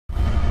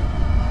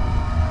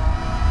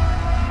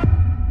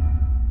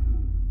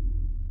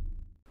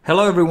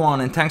Hello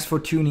everyone and thanks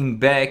for tuning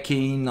back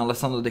in.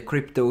 Alessandro the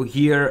Crypto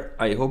here.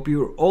 I hope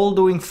you're all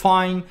doing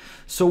fine.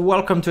 So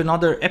welcome to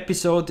another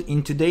episode.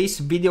 In today's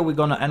video we're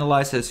gonna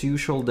analyze as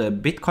usual the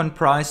Bitcoin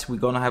price. We're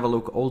gonna have a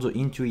look also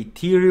into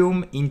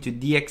Ethereum, into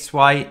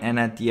DXY, and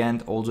at the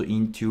end also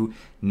into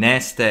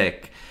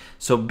Nasdaq.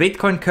 So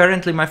Bitcoin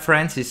currently, my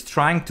friends, is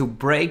trying to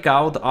break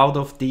out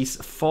of this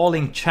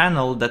falling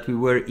channel that we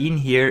were in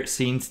here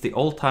since the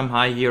all-time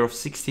high here of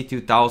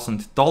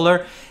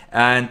 $62,000.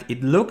 And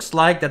it looks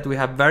like that we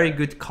have very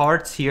good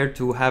cards here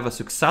to have a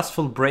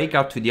successful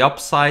breakout to the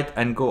upside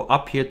and go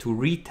up here to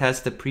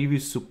retest the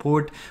previous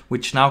support,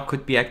 which now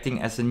could be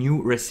acting as a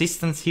new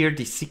resistance here,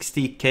 the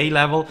 60K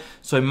level.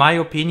 So in my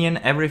opinion,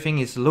 everything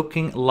is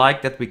looking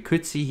like that we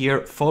could see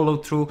here follow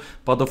through.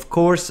 But of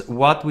course,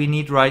 what we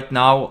need right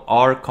now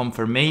are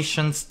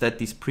confirmations that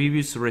this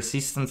previous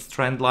resistance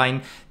trend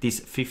line, this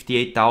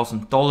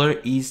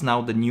 $58,000, is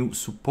now the new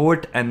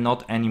support and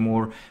not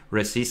anymore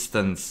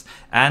resistance.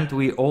 And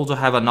we also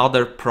have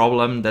another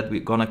problem that we're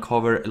gonna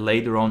cover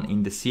later on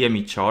in the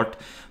CME chart.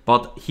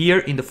 But here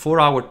in the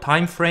 4-hour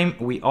time frame,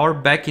 we are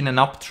back in an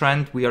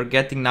uptrend. We are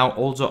getting now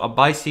also a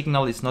buy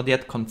signal. It's not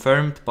yet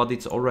confirmed, but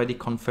it's already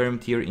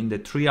confirmed here in the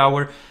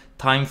 3-hour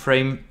time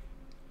frame.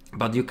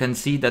 But you can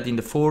see that in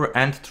the 4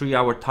 and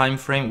 3-hour time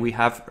frame, we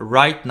have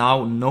right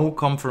now no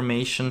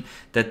confirmation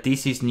that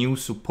this is new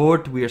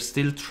support. We are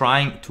still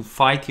trying to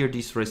fight here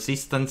this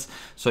resistance.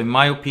 So in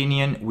my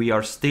opinion, we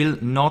are still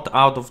not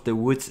out of the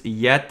woods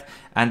yet.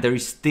 And there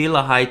is still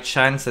a high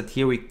chance that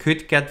here we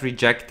could get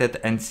rejected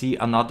and see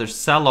another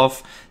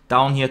sell-off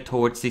down here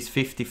towards this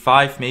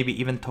 55, maybe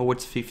even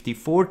towards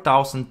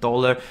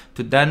 $54,000,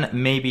 to then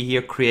maybe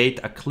here create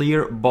a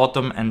clear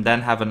bottom and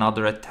then have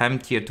another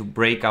attempt here to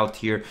break out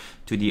here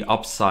to the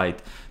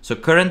upside. So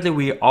currently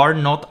we are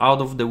not out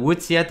of the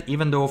woods yet,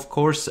 even though of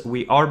course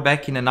we are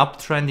back in an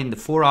uptrend in the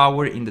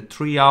 4-hour, in the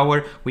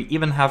 3-hour. We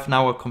even have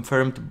now a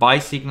confirmed buy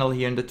signal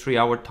here in the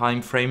 3-hour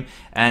time frame.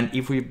 And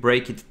if we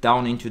break it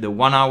down into the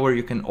 1-hour,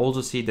 you can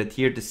also see that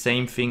here the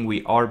same thing,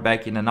 we are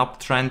back in an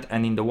uptrend.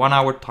 And in the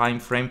 1-hour time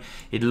frame,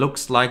 it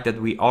looks like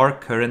that we are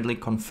currently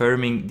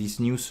confirming this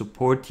new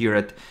support here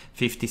at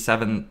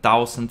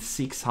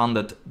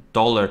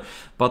 $57,600.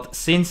 But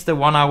since the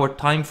 1-hour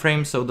time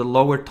frame, so the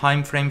lower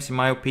time frames in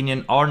my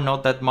opinion are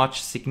not that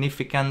much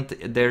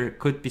significant, there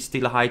could be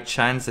still a high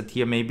chance that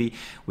here maybe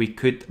we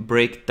could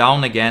break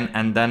down again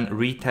and then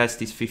retest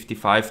this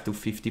 $55,000 to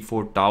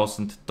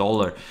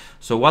 $54,000.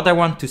 So what I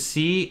want to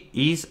see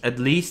is at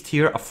least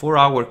here a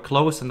 4-hour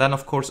close, and then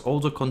of course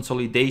also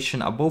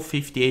consolidation above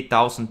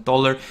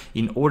 $58,000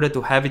 in order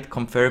to have it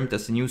confirmed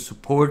as a new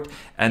support,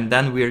 and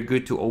then we are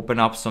good to open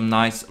up some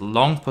nice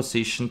long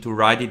position to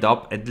ride it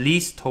up at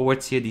least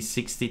towards here the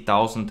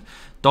 $60,000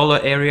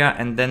 area,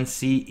 and then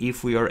see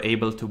if we are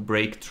able to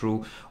break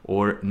through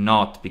or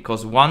not.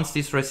 Because once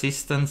this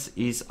resistance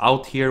is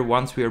out here,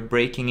 once we are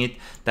breaking it,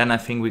 then I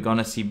think we're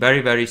gonna see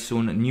very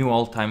soon new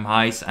all-time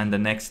highs, and the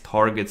next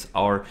targets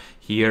are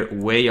here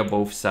way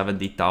above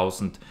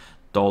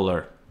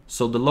 $70,000.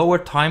 So the lower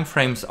time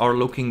frames are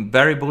looking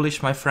very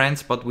bullish, my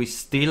friends, but we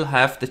still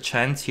have the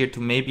chance here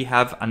to maybe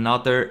have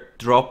another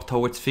drop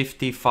towards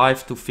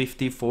 $55,000 to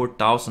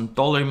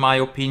 $54,000 in my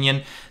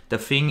opinion. The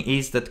thing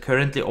is that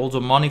currently also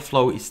money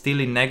flow is still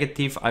in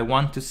negative. I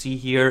want to see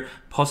here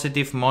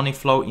positive money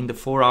flow in the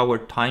 4-hour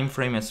time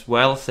frame as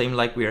well, same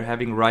like we are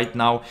having right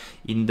now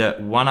in the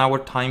 1-hour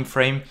time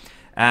frame.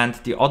 And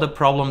the other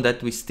problem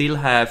that we still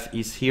have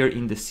is here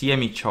in the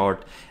CME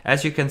chart.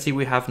 As you can see,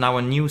 we have now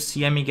a new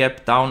CME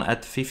gap down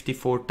at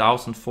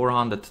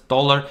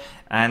 $54,400.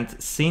 And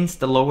since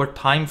the lower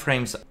time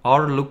frames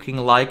are looking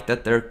like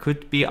that there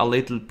could be a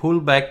little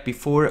pullback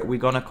before we're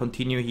gonna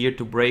continue here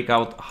to break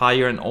out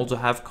higher and also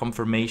have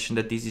confirmation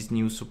that this is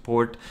new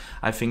support,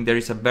 I think there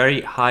is a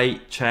very high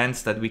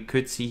chance that we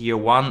could see here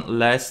one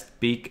last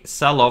big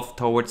sell-off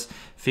towards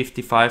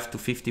 $55,000 to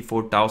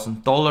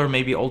 $54,000,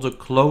 maybe also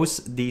close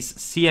this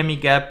CME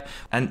gap,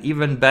 and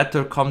even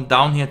better come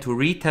down here to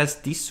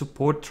retest this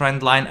support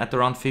trend line at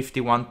around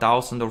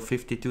 $51,000 or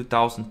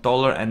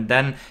 $52,000, and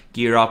then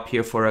gear up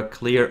here for a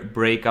clear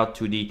breakout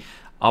to the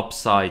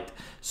upside.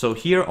 So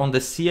here on the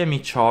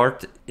CME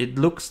chart, it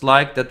looks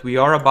like that we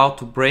are about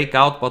to break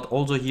out, but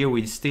also here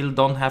we still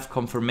don't have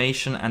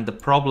confirmation, and the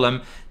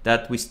problem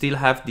that we still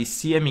have this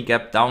CME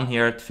gap down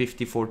here at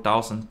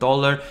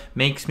 $54,000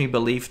 makes me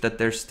believe that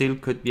there still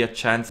could be a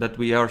chance that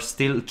we are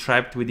still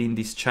trapped within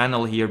this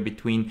channel here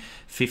between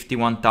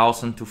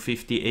 $51,000 to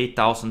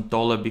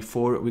 $58,000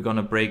 before we're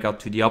gonna break out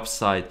to the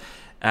upside.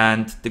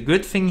 And the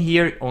good thing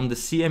here on the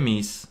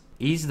CMEs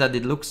is that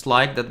it looks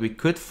like that we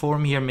could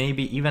form here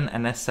maybe even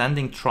an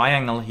ascending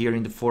triangle here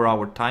in the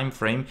 4-hour time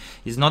frame.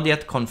 Is not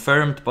yet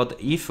confirmed, but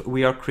if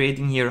we are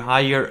creating here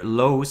higher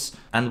lows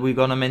and we're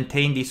gonna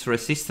maintain this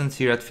resistance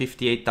here at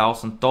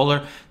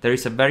 $58,000, there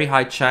is a very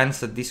high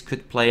chance that this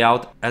could play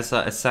out as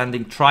an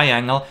ascending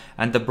triangle.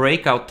 And the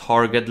breakout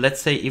target,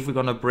 let's say if we're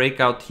gonna break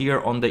out here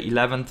on the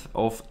 11th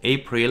of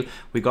April,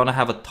 we're gonna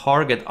have a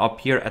target up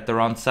here at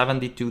around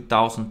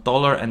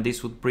 $72,000, and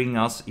this would bring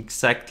us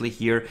exactly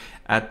here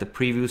at the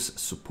previous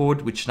close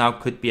support, which now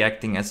could be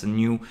acting as a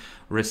new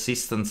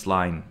resistance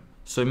line.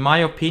 So in my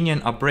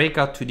opinion, a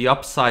breakout to the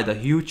upside, a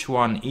huge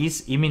one,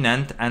 is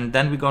imminent, and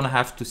then we're gonna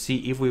have to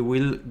see if we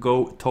will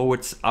go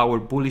towards our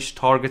bullish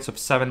targets of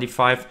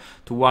 75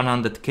 to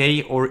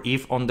 100k, or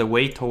if on the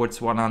way towards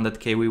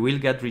 100k we will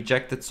get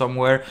rejected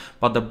somewhere.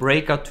 But the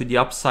breakout to the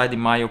upside, in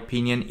my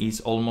opinion, is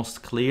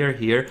almost clear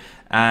here,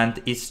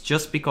 and it's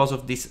just because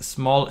of this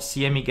small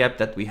CME gap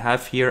that we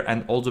have here,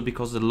 and also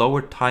because the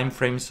lower time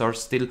frames are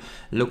still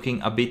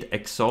looking a bit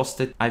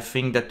exhausted. I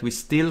think that we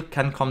still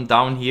can come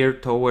down here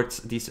towards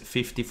this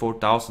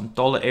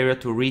 $54,000 area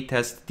to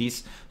retest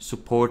this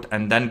support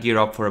and then gear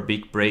up for a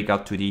big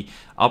breakout to the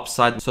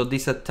upside. So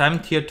this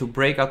attempt here to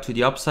break out to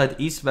the upside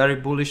is very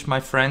bullish, my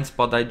friends,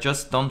 but I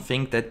just don't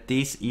think that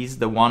this is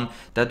the one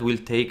that will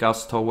take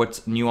us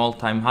towards new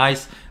all-time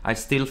highs. I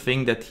still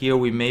think that here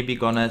we may be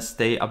gonna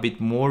stay a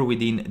bit more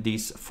within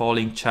this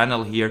falling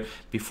channel here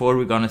before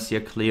we're gonna see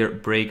a clear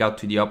breakout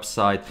to the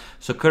upside.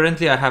 So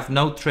currently I have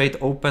no trade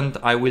opened.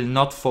 I will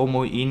not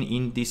FOMO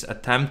in this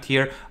attempt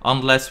here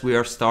unless we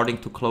are starting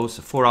to close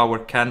 4-hour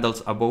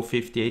candles above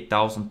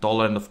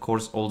 $58,000 and of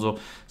course also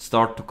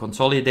start to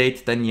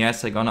consolidate. Then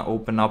yes, I'm gonna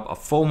open up a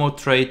FOMO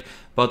trade.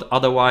 But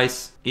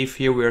otherwise, if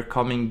here we're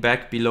coming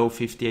back below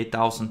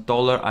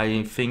 $58,000,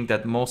 I think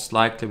that most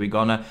likely we're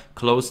gonna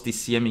close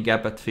this CME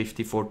gap at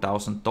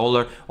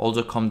 $54,000,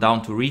 also come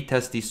down to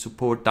retest this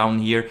support down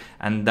here,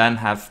 and then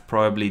have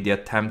probably the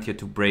attempt here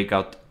to break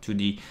out to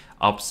the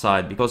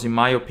upside, because in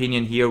my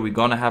opinion here we're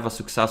gonna have a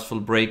successful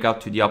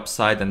breakout to the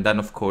upside, and then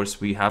of course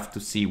we have to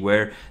see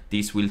where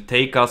this will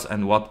take us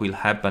and what will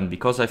happen,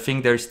 because I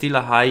think there's still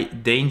a high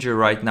danger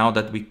right now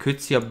that we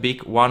could see a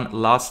big one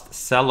last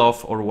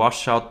sell-off or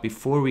washout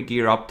before we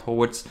gear up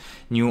towards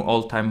new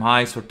all-time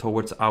highs or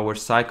towards our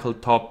cycle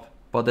top.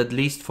 But at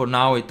least for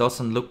now it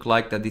doesn't look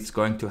like that it's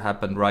going to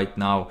happen right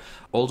now.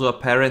 Also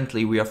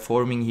apparently we are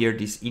forming here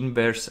this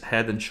inverse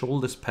head and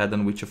shoulders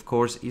pattern, which of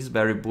course is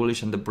very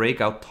bullish, and the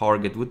breakout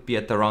target would be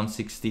at around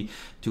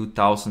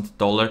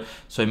 $62,000.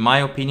 So in my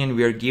opinion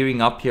we are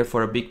gearing up here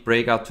for a big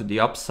breakout to the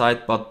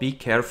upside, but be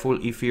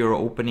careful if you're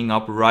opening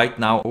up right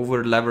now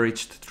over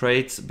leveraged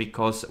trades,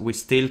 because we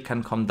still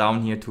can come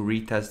down here to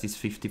retest this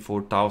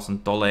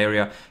 $54,000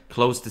 area,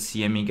 close the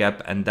CME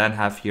gap, and then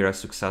have here a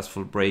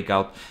successful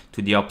breakout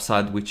to the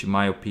upside, which in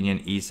my opinion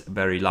is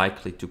very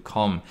likely to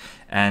come.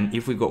 And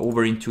if we go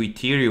over into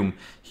Ethereum,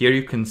 here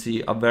you can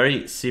see a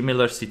very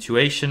similar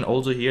situation.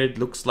 Also here it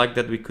looks like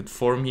that we could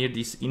form here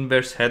this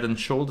inverse head and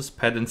shoulders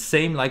pattern,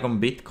 same like on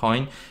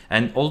Bitcoin.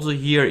 And also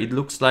here it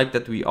looks like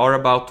that we are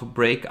about to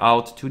break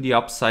out to the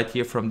upside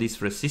here from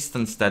this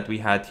resistance that we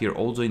had here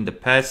also in the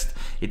past.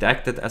 It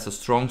acted as a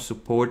strong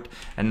support,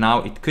 and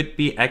now it could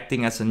be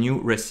acting as a new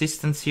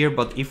resistance here.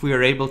 But if we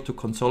are able to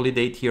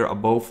consolidate here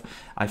above,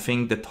 I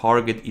think the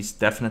target is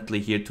definitely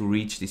here to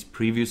reach this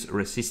previous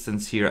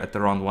resistance here at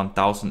around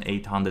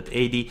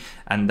 1,880,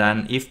 and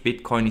then if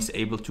Bitcoin is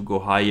able to go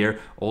higher,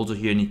 also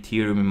here in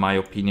Ethereum, in my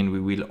opinion, we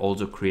will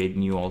also create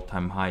new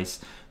all-time highs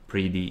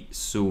pretty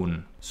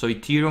soon. So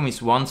Ethereum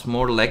is once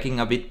more lagging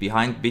a bit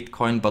behind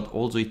Bitcoin, but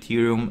also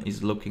Ethereum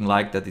is looking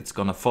like that it's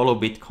gonna follow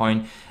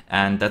Bitcoin,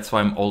 and that's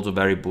why I'm also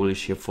very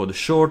bullish here for the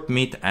short,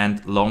 mid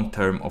and long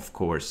term, of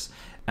course.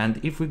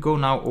 And if we go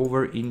now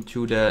over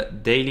into the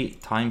daily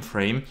time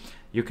frame,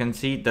 you can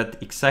see that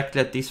exactly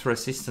at this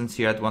resistance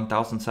here at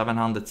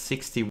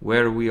 1760,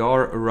 where we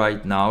are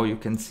right now, you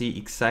can see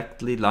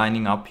exactly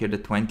lining up here the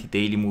 20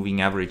 daily moving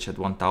average at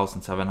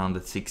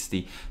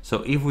 1760.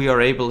 So if we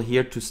are able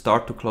here to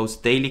start to close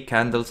daily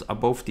candles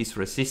above this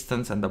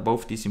resistance and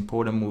above this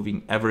important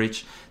moving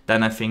average,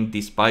 then I think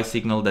this buy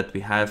signal that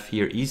we have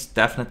here is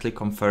definitely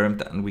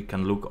confirmed, and we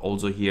can look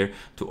also here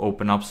to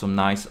open up some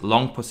nice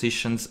long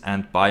positions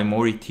and buy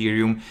more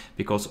Ethereum,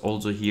 because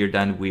also here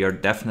then we are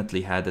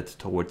definitely headed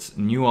towards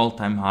new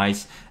all-time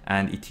highs,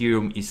 and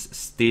Ethereum is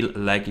still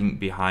lagging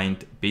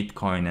behind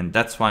Bitcoin, and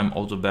that's why I'm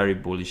also very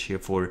bullish here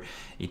for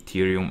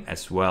Ethereum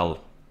as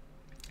well.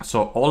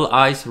 So all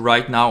eyes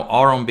right now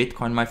are on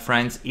Bitcoin, my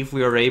friends. If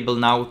we are able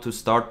now to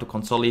start to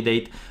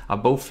consolidate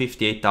above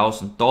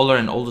 $58,000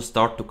 and also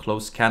start to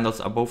close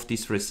candles above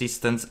this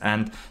resistance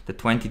and the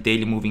 20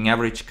 daily moving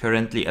average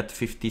currently at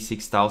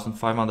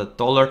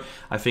 $56,500,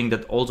 I think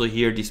that also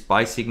here this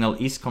buy signal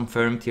is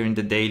confirmed here in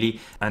the daily,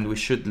 and we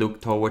should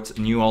look towards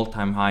new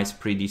all-time highs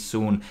pretty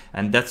soon.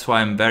 And that's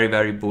why I'm very,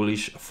 very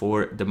bullish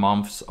for the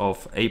months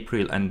of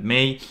April and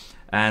May.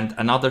 And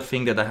another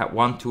thing that I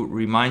want to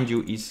remind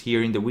you is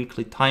here in the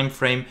weekly time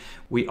frame,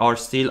 we are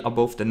still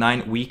above the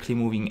 9 weekly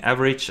moving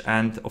average,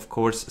 and of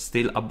course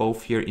still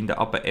above here in the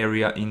upper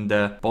area in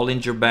the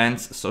Bollinger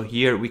Bands. So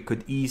here we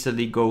could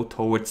easily go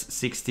towards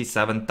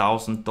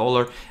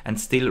 $67,000 and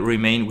still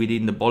remain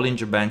within the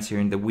Bollinger Bands here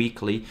in the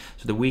weekly.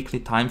 So the weekly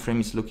time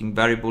frame is looking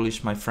very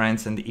bullish, my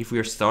friends, and if we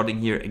are starting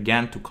here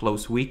again to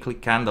close weekly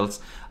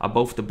candles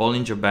above the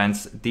Bollinger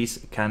Bands,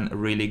 this can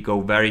really go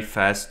very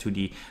fast to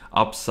the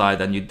upside,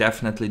 and you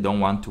definitely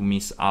don't want to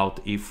miss out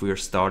if we're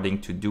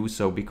starting to do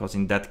so, because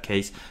in that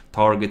case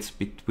targets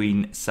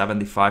between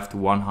 75 to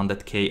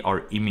 100k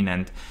are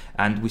imminent,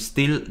 and we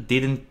still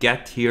didn't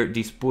get here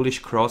this bullish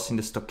cross in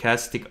the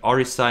stochastic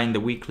RSI in the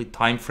weekly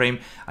time frame.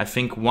 I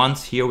think once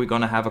here we're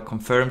gonna have a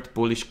confirmed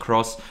bullish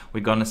cross,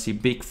 we're gonna see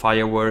big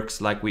fireworks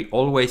like we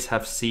always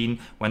have seen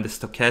when the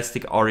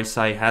stochastic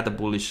RSI had a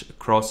bullish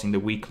cross in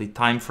the weekly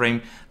time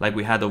frame, like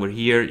we had over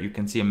here. You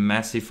can see a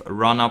massive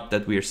run up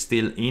that we are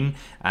still in,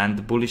 and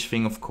the bullish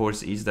thing of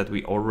course is that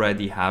we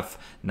already have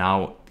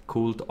now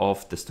cooled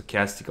off the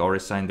stochastic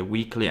RSI in the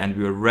weekly, and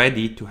we are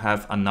ready to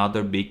have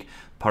another big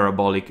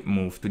parabolic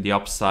move to the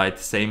upside,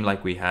 same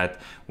like we had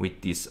with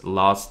this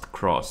last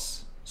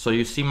cross. So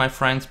you see, my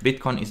friends,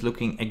 Bitcoin is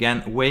looking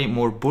again way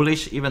more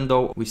bullish, even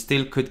though we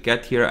still could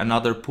get here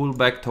another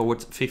pullback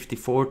towards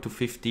 $54,000 to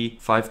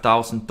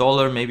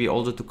 $55,000, maybe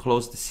also to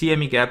close the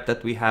CME gap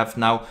that we have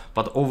now.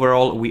 But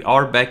overall, we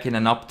are back in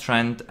an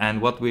uptrend,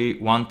 and what we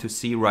want to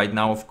see right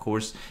now, of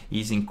course,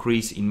 is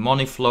increase in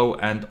money flow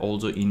and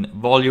also in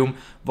volume.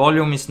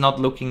 Volume is not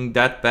looking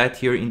that bad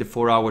here in the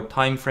 4-hour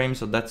time frame,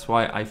 so that's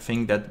why I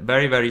think that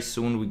very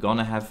soon we're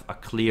gonna have a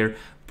clear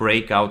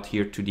breakout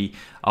here to the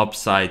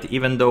upside.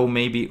 Even though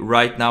maybe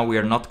right now we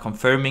are not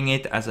confirming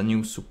it as a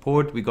new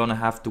support, we're gonna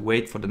have to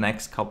wait for the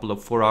next couple of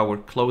 4-hour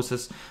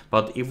closes.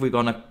 But if we're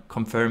gonna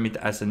confirm it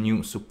as a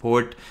new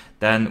support,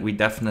 then we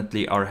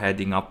definitely are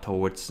heading up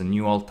towards the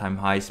new all-time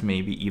highs,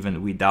 maybe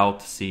even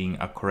without seeing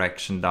a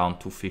correction down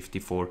to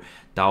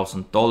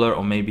 $54,000.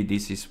 Or maybe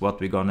this is what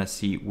we're gonna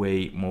see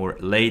way more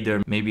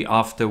later, maybe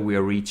after we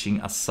are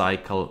reaching a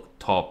cycle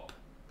top.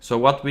 So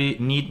what we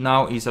need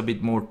now is a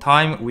bit more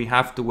time. We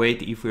have to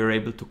wait. If we are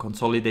able to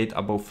consolidate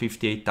above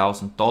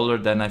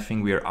 $58,000, then I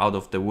think we are out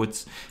of the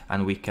woods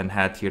and we can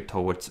head here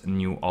towards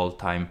new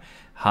all-time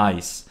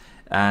highs.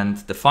 And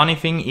the funny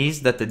thing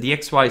is that the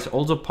DXY is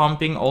also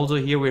pumping. Also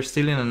here we're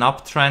still in an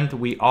uptrend.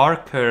 We are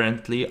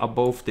currently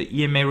above the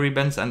EMA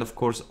ribbons, and of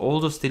course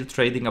also still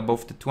trading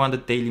above the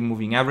 200 daily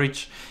moving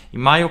average.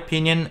 In my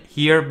opinion,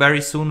 here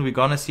very soon we're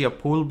gonna see a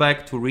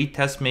pullback to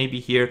retest maybe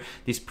here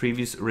this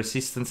previous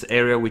resistance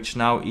area, which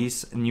now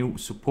is new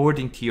support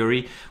in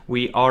theory.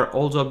 We are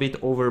also a bit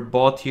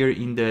overbought here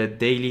in the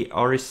daily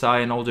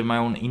RSI and also my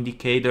own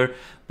indicator.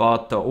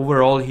 But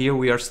overall here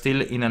we are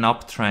still in an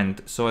uptrend.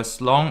 So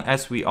as long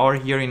as we are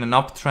here in an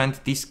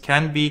uptrend, this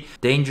can be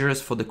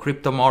dangerous for the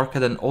crypto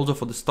market and also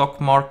for the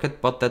stock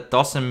market, but that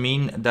doesn't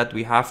mean that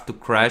we have to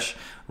crash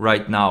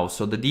right now.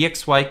 So the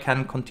DXY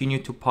can continue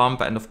to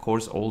pump, and of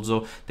course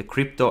also the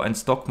crypto and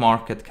stock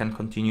market can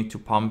continue to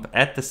pump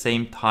at the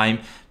same time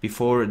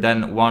before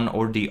then one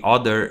or the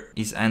other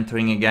is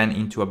entering again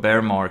into a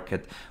bear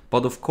market.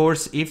 But of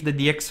course, if the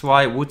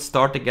DXY would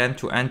start again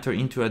to enter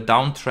into a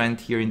downtrend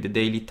here in the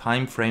daily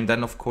time frame,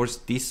 then of course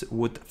this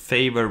would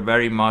favor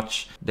very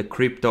much the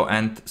crypto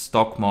and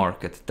stock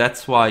market.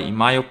 That's why, in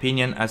my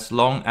opinion, as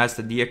long as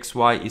the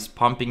DXY is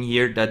pumping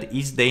here, that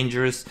is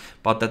dangerous,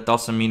 but that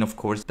doesn't mean, of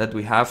course, that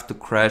we have to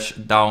crash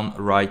down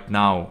right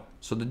now.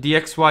 So the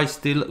DXY is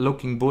still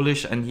looking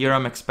bullish, and here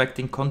I'm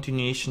expecting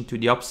continuation to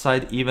the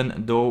upside,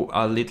 even though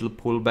a little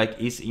pullback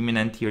is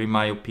imminent here in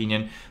my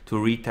opinion, to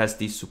retest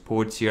these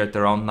supports here at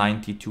around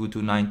 $92 to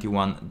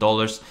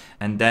 $91.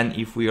 And then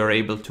if we are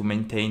able to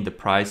maintain the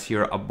price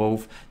here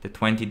above the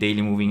 20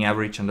 daily moving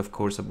average and of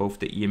course above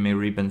the EMA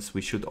ribbons,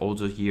 we should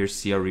also here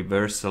see a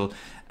reversal.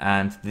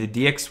 And the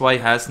DXY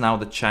has now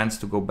the chance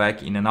to go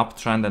back in an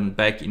uptrend and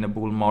back in a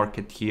bull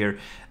market here,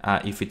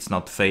 if it's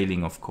not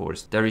failing, of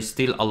course. There is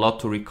still a lot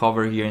to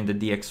recover here in the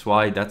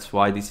DXY. That's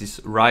why this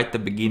is right at the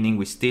beginning.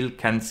 We still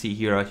can see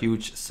here a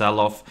huge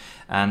sell-off,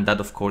 and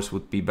that of course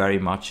would be very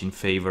much in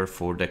favor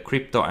for the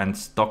crypto and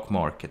stock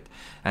market.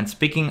 And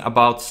speaking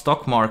about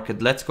stock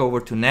market, let's go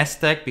over to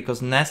Nasdaq,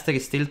 because Nasdaq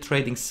is still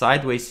trading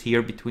sideways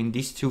here between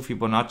these two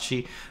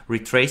Fibonacci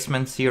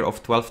retracements here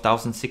of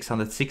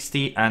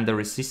 12,660 and the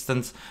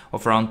resistance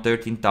of around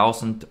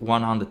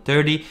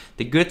 13,130.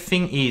 The good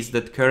thing is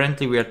that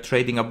currently we are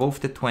trading above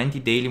the 20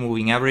 daily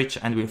moving average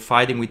and we're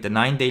fighting with the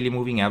 9 daily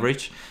moving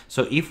average.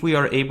 So if we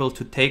are able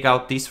to take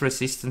out this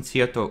resistance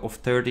here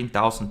of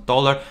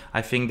 $13,000,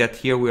 I think that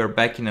here we are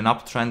back in an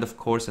uptrend, of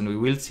course, and we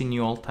will see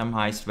new all-time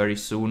highs very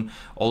soon.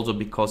 Also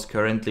because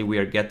currently we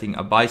are getting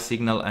a buy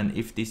signal, and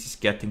if this is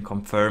getting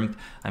confirmed,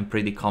 I'm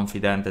pretty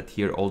confident that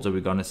here also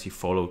we're gonna see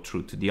follow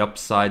through to the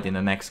upside in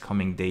the next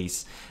coming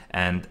days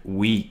and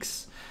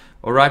weeks.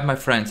 Alright my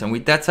friends, and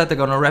with that said, I'm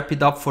gonna wrap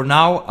it up for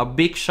now. A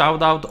big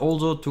shout out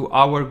also to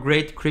our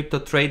great crypto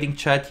trading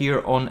chat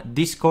here on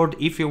Discord.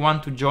 If you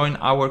want to join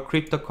our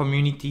crypto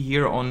community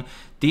here on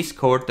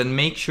Discord, then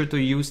make sure to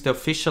use the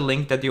official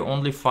link that you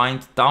only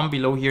find down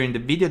below here in the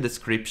video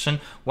description.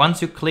 Once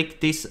you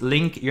click this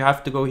link, you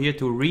have to go here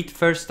to read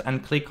first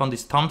and click on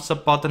this thumbs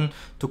up button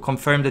to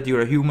confirm that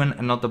you're a human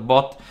and not a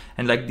bot,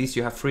 and like this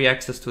you have free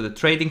access to the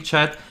trading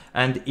chat.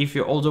 And if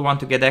you also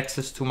want to get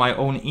access to my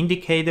own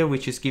indicator,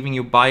 which is giving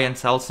you buy and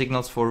sell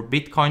signals for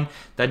Bitcoin,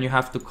 then you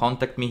have to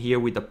contact me here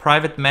with a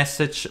private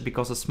message,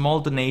 because a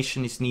small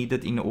donation is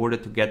needed in order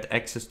to get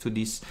access to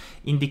this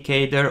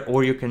indicator,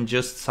 or you can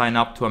just sign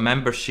up to a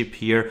membership membership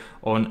here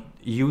on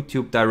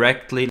YouTube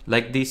directly.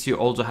 Like this, you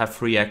also have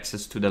free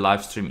access to the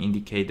live stream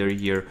indicator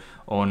here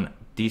on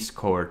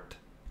Discord.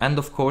 And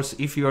of course,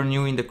 if you are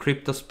new in the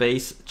crypto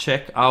space,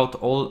 check out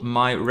all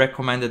my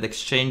recommended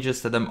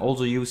exchanges that I'm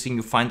also using.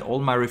 You find all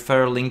my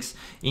referral links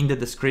in the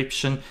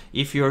description.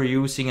 If you're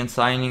using and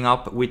signing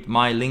up with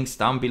my links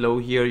down below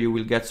here, you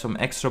will get some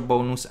extra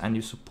bonus and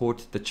you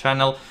support the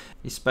channel.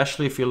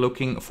 Especially if you're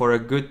looking for a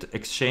good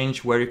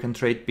exchange where you can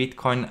trade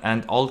Bitcoin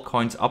and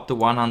altcoins up to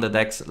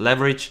 100x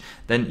leverage,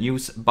 then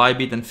use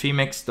Bybit and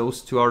Fimex.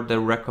 Those two are the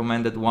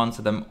recommended ones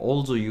that I'm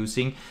also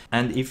using.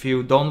 And if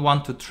you don't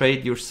want to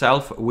trade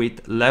yourself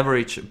with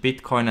leverage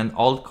Bitcoin and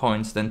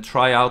altcoins, then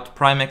try out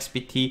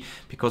PrimeXBT,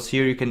 because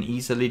here you can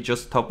easily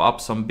just top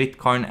up some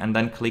Bitcoin and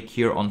then click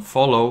here on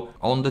follow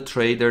on the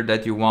trader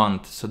that you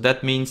want. So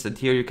that means that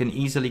here you can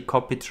easily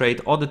copy trade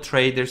other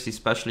traders,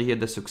 especially here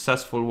the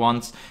successful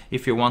ones.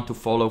 If you want to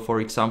follow, for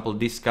example,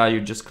 this guy,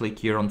 you just click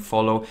here on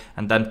follow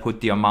and then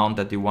put the amount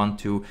that you want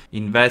to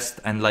invest,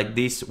 and like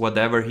this,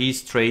 whatever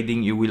he's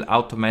trading, you will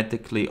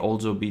automatically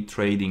also be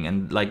trading.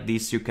 And like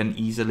this, you can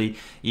easily,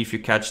 if you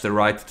catch the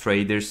right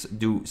traders,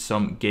 do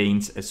some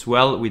gains as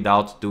well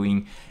without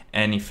doing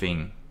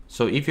anything.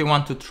 So if you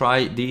want to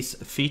try this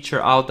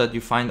feature out that you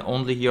find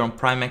only here on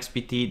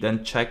PrimeXBT,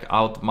 then check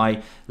out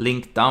my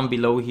link down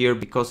below here,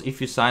 because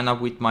if you sign up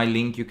with my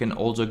link, you can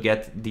also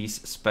get this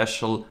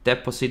special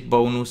deposit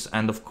bonus,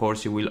 and of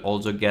course you will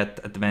also get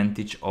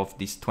advantage of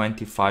this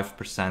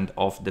 25%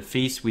 off the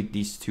fees with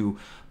these two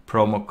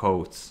promo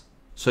codes.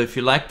 So if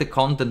you like the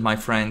content, my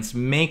friends,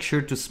 make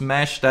sure to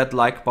smash that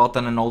like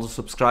button and also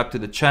subscribe to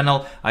the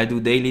channel. I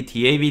do daily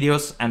TA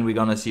videos, and we're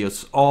gonna see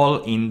us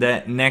all in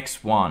the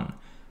next one.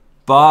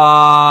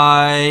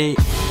 Bye.